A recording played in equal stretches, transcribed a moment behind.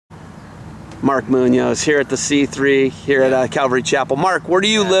Mark Munoz here at the C3 here at Calvary Chapel. Mark, where do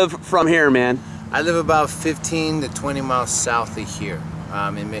you live from here, man? I live about 15 to 20 miles south of here,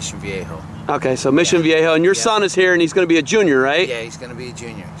 in Mission Viejo. Okay, so Mission Viejo, and your son is here, and he's going to be a junior, right? Yeah, he's going to be a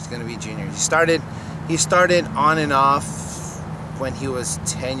junior. He's going to be a junior. He started on and off when he was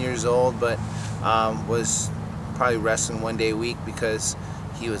 10 years old, but was probably wrestling one day a week because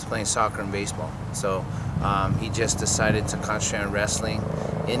he was playing soccer and baseball. So he just decided to concentrate on wrestling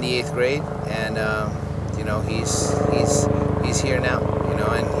in the 8th grade, and you know, he's here now. You know,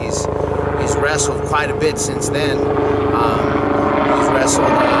 and he's wrestled quite a bit since then. He's wrestled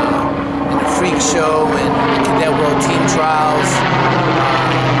in the Freak Show and Cadet World Team Trials.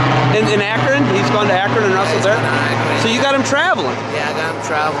 In Akron? He's gone to Akron and wrestled there? So you got him traveling? Yeah, I got him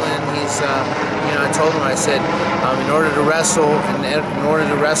traveling. He's, you know, I told him, I said, in order to wrestle,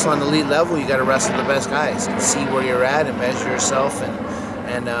 on the elite level, you got to wrestle the best guys and see where you're at and measure yourself.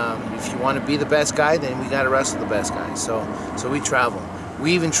 And if you want to be the best guy, then we got to wrestle the best guys. So we travel.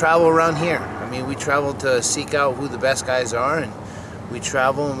 We even travel around here. I mean, we travel to seek out who the best guys are, and we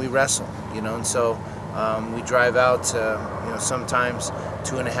travel and we wrestle. You know, and so we drive out, you know, sometimes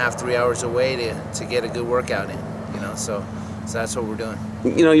 2.5, 3 hours away to get a good workout in. You know, so that's what we're doing.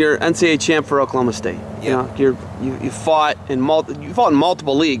 You know, you're NCAA champ for Oklahoma State. Yeah. You know, you fought in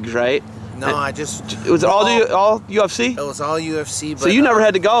multiple leagues, right? No, it was all UFC? It was all UFC. But so you never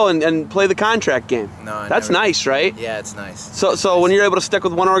had to go and play the contract game. No, that's nice, right? Yeah, it's nice. So when you're able to stick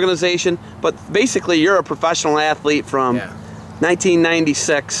with one organization, but basically you're a professional athlete from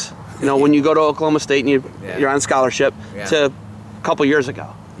 1996. You know, when you go to Oklahoma State and you're on scholarship, to a couple years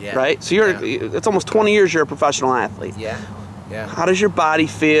ago, right? So it's almost 20 years you're a professional athlete. Yeah. Yeah. How does your body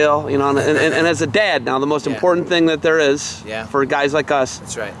feel? You know, and as a dad now, the most important thing that there is for guys like us.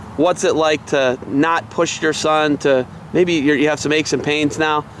 That's right. What's it like to not push your son to, maybe you have some aches and pains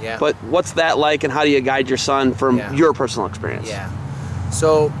now, but what's that like, and how do you guide your son from your personal experience? Yeah.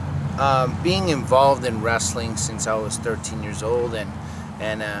 So being involved in wrestling since I was 13 years old, and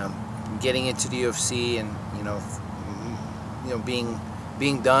getting into the UFC, and you know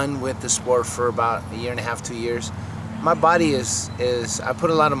being done with the sport for about 1.5 to 2 years. My body is I put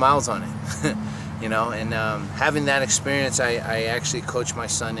a lot of miles on it, you know, and having that experience, I actually coach my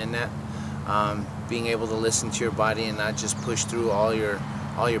son in that, being able to listen to your body and not just push through all your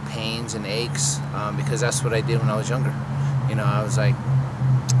pains and aches, because that's what I did when I was younger. You know, I was like,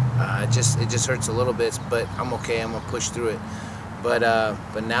 it just hurts a little bit, but I'm okay. I'm gonna push through it. But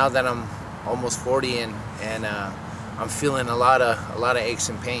now that I'm almost 40 and I'm feeling a lot of aches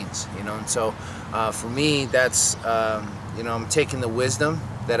and pains, you know, and so for me, that's you know, I'm taking the wisdom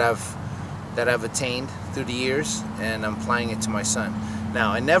that I've attained through the years, and I'm applying it to my son.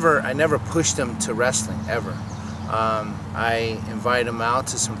 Now, I never pushed him to wrestling ever. I invite him out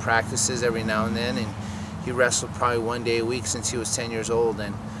to some practices every now and then, and he wrestled probably one day a week since he was 10 years old,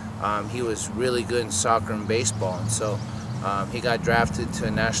 and he was really good in soccer and baseball, and so he got drafted to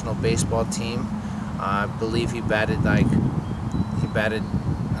a national baseball team. I believe he batted 9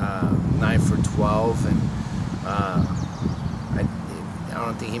 for 12, and I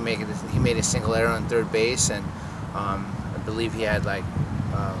don't think he made a single error on third base, and I believe he had like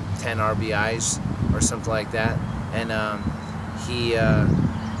 10 RBIs or something like that. And he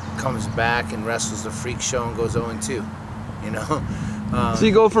comes back and wrestles the Freak Show and goes 0-2. You know. So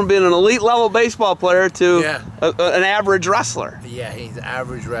you go from being an elite level baseball player to an average wrestler. Yeah, he's an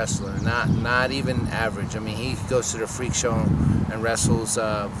average wrestler, not even average. I mean, he goes to the Freak Show and wrestles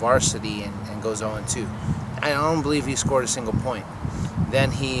varsity and goes 0-2. I don't believe he scored a single point. Then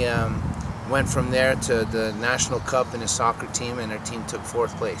he went from there to the National Cup in his soccer team, and their team took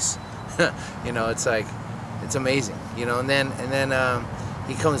 4th place. You know, it's like, it's amazing. You know, and then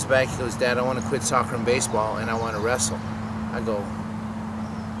he comes back. He goes, "Dad, I want to quit soccer and baseball, and I want to wrestle." I go,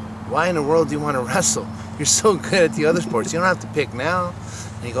 "Why in the world do you want to wrestle? You're so good at the other sports. You don't have to pick now."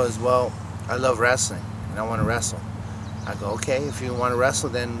 And he goes, "Well, I love wrestling, and I want to wrestle." I go, "Okay, if you want to wrestle,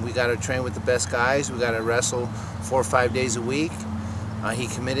 then we got to train with the best guys. We got to wrestle 4 or 5 days a week." He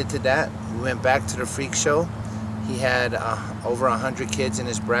committed to that. We went back to the Freak Show. He had over 100 kids in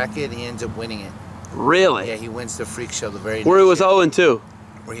his bracket. He ends up winning it. Really? Yeah, he wins the Freak Show the very next year. Where he was 0-2.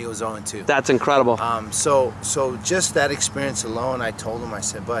 Where he was 0-2. That's incredible. So just that experience alone, I told him, I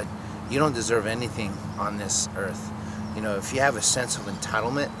said, "Bud, you don't deserve anything on this earth. You know, if you have a sense of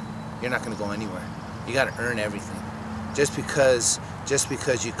entitlement, you're not going to go anywhere. You got to earn everything. Just because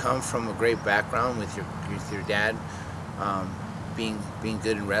you come from a great background with your dad being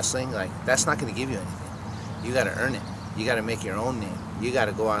good in wrestling, like, that's not going to give you anything. You got to earn it. You got to make your own name. You got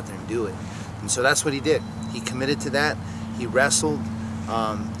to go out there and do it." And so that's what he did. He committed to that. He wrestled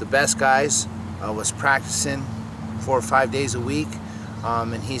the best guys was practicing 4 or 5 days a week,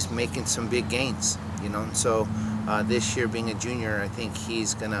 and he's making some big gains, you know. And so this year, being a junior, I think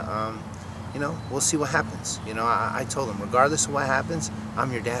he's gonna, you know, we'll see what happens. You know, I told him, regardless of what happens,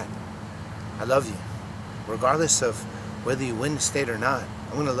 I'm your dad. I love you. Regardless of whether you win the state or not,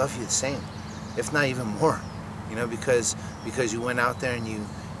 I'm gonna love you the same, if not even more. You know, because you went out there and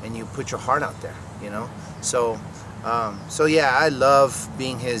you put your heart out there. You know, so yeah, I love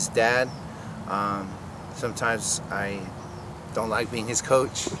being his dad. Sometimes I don't like being his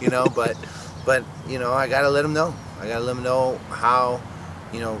coach, you know, but you know, I gotta let him know. I gotta let him know how,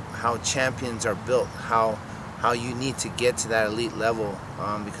 you know, how champions are built, how you need to get to that elite level,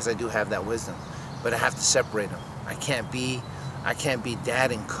 because I do have that wisdom, but I have to separate them. I can't be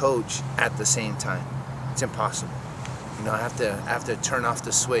dad and coach at the same time. It's impossible. You know, I have to turn off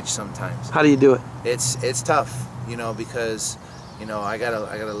the switch sometimes. How do you do it? It's tough, you know, because, you know, I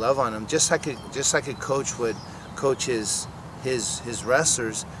gotta love on him, just like a coach would coach his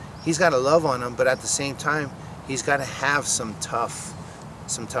wrestlers. He's got to love on them, but at the same time, he's got to have some tough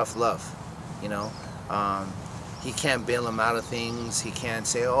love, you know. He can't bail him out of things. He can't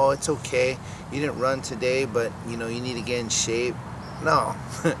say, oh, it's okay, you didn't run today, but, you know, you need to get in shape. No,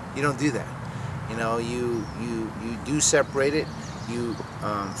 you don't do that. You know, you do separate it. You,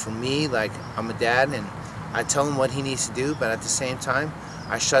 for me, like, I'm a dad, and I tell him what he needs to do, but at the same time,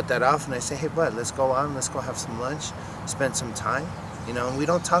 I shut that off and I say, hey, bud, let's go out and let's go have some lunch, spend some time. You know, and we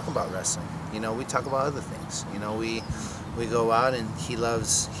don't talk about wrestling. You know, we talk about other things. You know, we go out, and he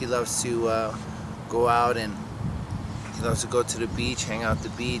loves to go out, and he loves to go to the beach, hang out at the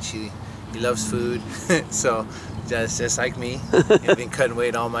beach. He loves food, so just like me. I've been cutting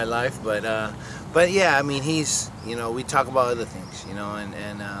weight all my life, but yeah, I mean, he's, you know, we talk about other things, you know,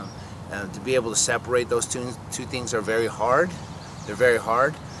 and to be able to separate those two things are very hard. They're very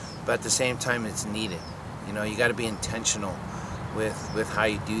hard, but at the same time, it's needed. You know, you got to be intentional with how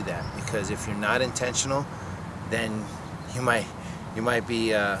you do that, because if you're not intentional, then you might be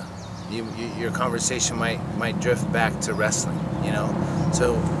your conversation might drift back to wrestling, you know.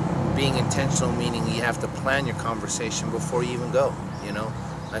 So being intentional, meaning you have to plan your conversation before you even go, you know.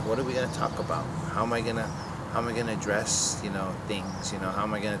 Like, what are we going to talk about? How am I going to address, you know, things, you know? How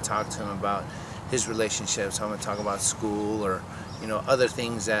am I going to talk to him about his relationships? How am I going to talk about school, or, you know, other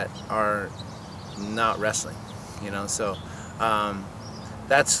things that are not wrestling, you know? So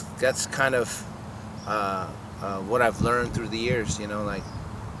that's kind of what I've learned through the years, you know. Like,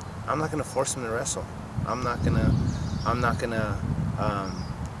 I'm not gonna force him to wrestle. I'm not gonna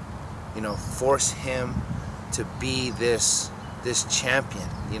you know, force him to be this champion,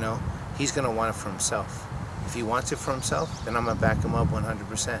 you know. He's gonna want it for himself. If he wants it for himself, then I'm gonna back him up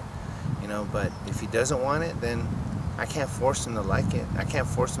 100%, you know. But if he doesn't want it, then I can't force him to like it. I can't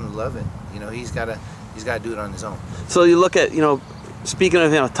force him to love it. You know, he's gotta do it on his own. So you look at, you know, speaking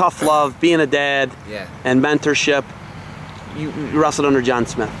of, you know, tough love, being a dad, yeah, and mentorship, you wrestled under John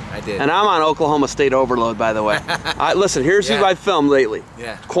Smith. I did. And I'm on Oklahoma State overload, by the way. Listen, here's who I've filmed lately.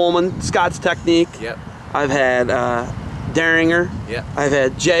 Yeah. Coleman, Scott's Technique. Yep. I've had Daringer. Yep. I've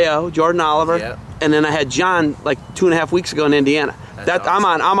had J.O., Jordan Oliver. Yep. And then I had John like 2.5 weeks ago in Indiana. That's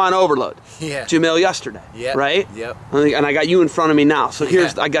awesome. I'm on overload. Yeah. Jamil yesterday. Yep. Right? Yep. And I got you in front of me now. So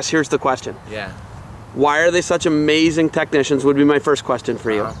I guess here's the question. Yeah. Why are they such amazing technicians would be my first question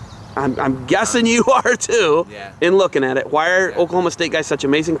for you. I'm guessing you are too, in looking at it. Why are Oklahoma State guys such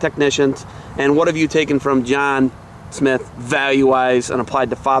amazing technicians, and what have you taken from John Smith value-wise and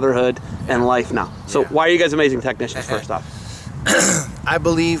applied to fatherhood and life now? So why are you guys amazing technicians, first off? I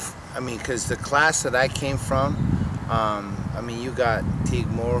believe, I mean, because the class that I came from, I mean, you got Teague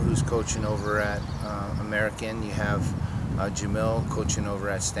Moore, who's coaching over at American. You have Jamil coaching over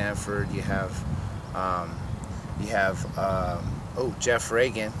at Stanford. You have Jeff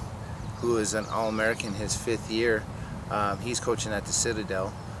Reagan, who is an All-American his 5th year. He's coaching at the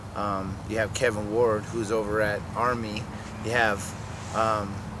Citadel. You have Kevin Ward, who's over at Army. You have,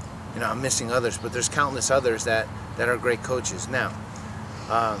 you know, I'm missing others, but there's countless others that are great coaches. Now,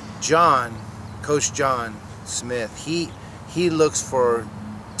 Coach John Smith, he looks for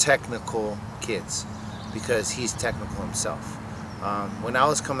technical kids because he's technical himself. When I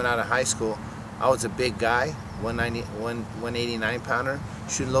was coming out of high school, I was a big guy, 189 pounder,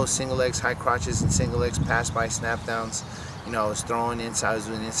 shooting low single legs, high crotches and single legs, pass by snap downs. You know, I was throwing inside, I was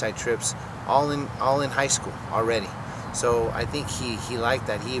doing inside trips, all in high school already. So I think he liked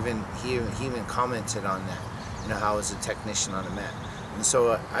that. He even commented on that, you know, how I was a technician on the mat. And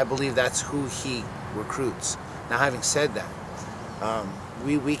so I believe that's who he recruits. Now, having said that,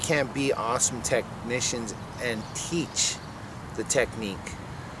 we can't be awesome technicians and teach the technique,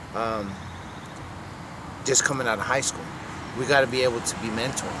 just coming out of high school. We got to be able to be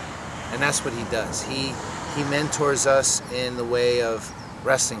mentored, and that's what he does. He mentors us in the way of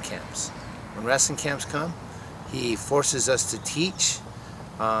wrestling camps. When wrestling camps come, he forces us to teach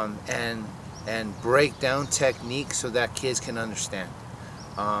and break down technique so that kids can understand.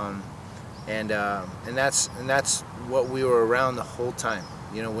 And that's what we were around the whole time.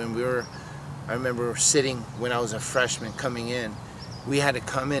 You know, I remember sitting when I was a freshman coming in. We had to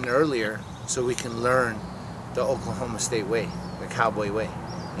come in earlier so we can learn the Oklahoma State way, the cowboy way,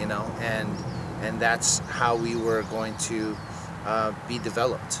 you know, and that's how we were going to be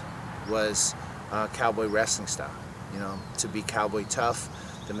developed, was cowboy wrestling style, you know, to be cowboy tough,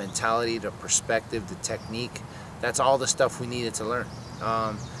 the mentality, the perspective, the technique. That's all the stuff we needed to learn,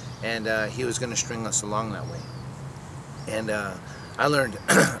 and he was going to string us along that way. And I learned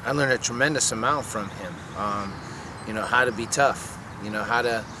a tremendous amount from him. You know, how to be tough. You know, how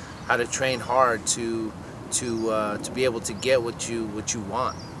to train hard to be able to get what you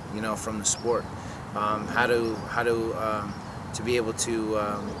want. You know, from the sport. How to be able to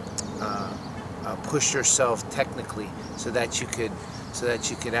push yourself technically so that you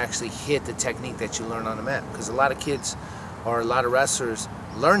could actually hit the technique that you learn on the mat. Because a lot of kids or a lot of wrestlers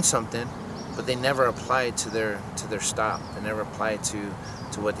learn something, but they never apply it to their style. They never apply it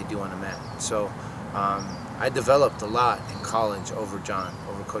to what they do on the mat. So I developed a lot in college over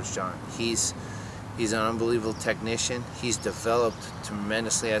Coach John. He's an unbelievable technician. He's developed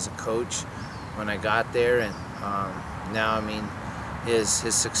tremendously as a coach when I got there, and now, I mean, his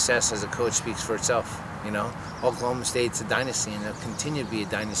success as a coach speaks for itself. You know, Oklahoma State's a dynasty, and it'll continue to be a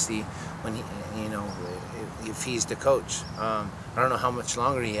dynasty when if he's the coach. I don't know how much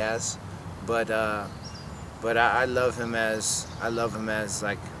longer he has, but I love him as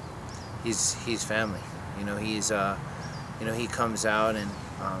like he's family. You know, he comes out and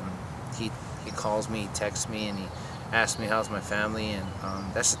he calls me, he texts me, and he asks me how's my family, and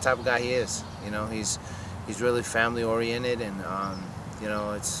that's the type of guy he is. You know, he's really family oriented, and you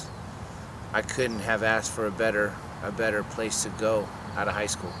know, I couldn't have asked for a better place to go out of high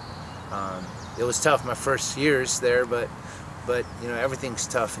school. It was tough my first years there, but you know, everything's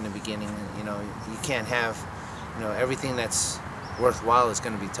tough in the beginning. You know, you can't have, you know, everything that's worthwhile is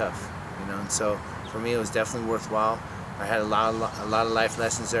going to be tough. You know, and so for me, it was definitely worthwhile. I had a lot of life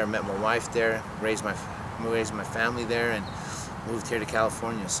lessons there. I met my wife there, raised my family there, and moved here to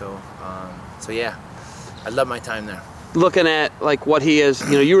California. So yeah, I love my time there. Looking at like what he is,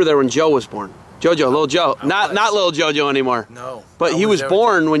 you know, you were there when Joe was born. Little Joe, not little JoJo anymore. No, but he was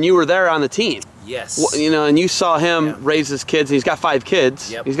born when you were there on the team. Yes. You know, and you saw him raise his kids. He's got 5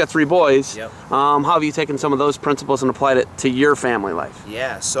 kids. Yep. He's got 3 boys. Yep. How have you taken some of those principles and applied it to your family life?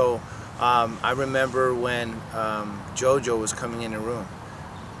 Yeah. So I remember when JoJo was coming in the room,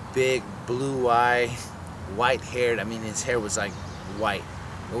 big blue eye, white haired. I mean, his hair was like white.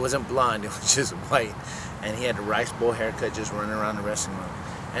 It wasn't blonde. It was just white, and he had a rice bowl haircut, just running around the wrestling room.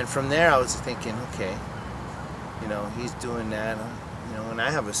 And from there, I was thinking, okay, you know, he's doing that. You know, when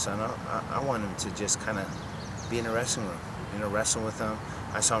I have a son, I want him to just kind of be in a wrestling room, you know, wrestle with him.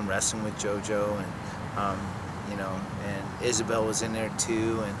 I saw him wrestling with JoJo, and you know, and Isabel was in there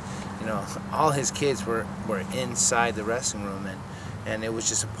too, and you know, all his kids were inside the wrestling room, and it was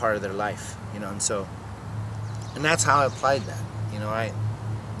just a part of their life, you know, and that's how I applied that. You know,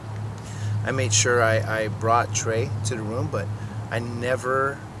 I made sure I brought Trey to the room, but I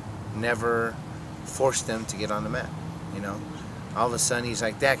never forced them to get on the mat. You know, all of a sudden he's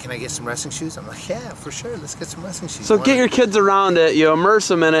like, "Dad, can I get some wrestling shoes?" I'm like, "Yeah, for sure. Let's get some wrestling shoes." So get your kids around it, you immerse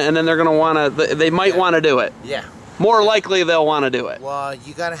them in it, and then they're gonna wanna. They might want to do it. Yeah. More likely they'll want to do it. Well,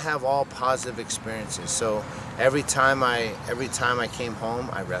 you got to have all positive experiences. So every time I came home,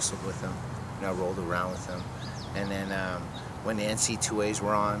 I wrestled with them. You know, I rolled around with them, and then when the NC2As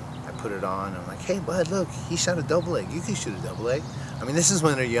were on, I put it on. I'm like, "Hey, bud, look, he shot a double leg. You can shoot a double leg." I mean, this is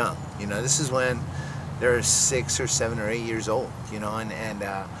when they're young. You know, this is when they're 6 or 7 or 8 years old. You know, and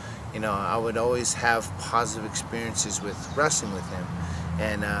you know, I would always have positive experiences with wrestling with him,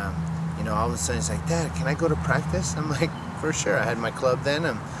 and you know, all of a sudden he's like, "Dad, can I go to practice?" I'm like, "For sure." I had my club then.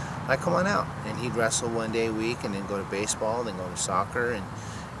 I'm like, "Come on out." And he'd wrestle 1 day a week, and then go to baseball, then go to soccer,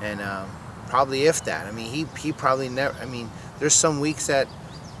 and probably if that. I mean, he probably never. I mean, there's some weeks that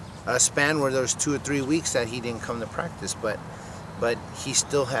a span where there was 2 or 3 weeks that he didn't come to practice, but he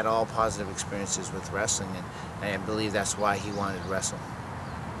still had all positive experiences with wrestling, and I believe that's why he wanted to wrestle.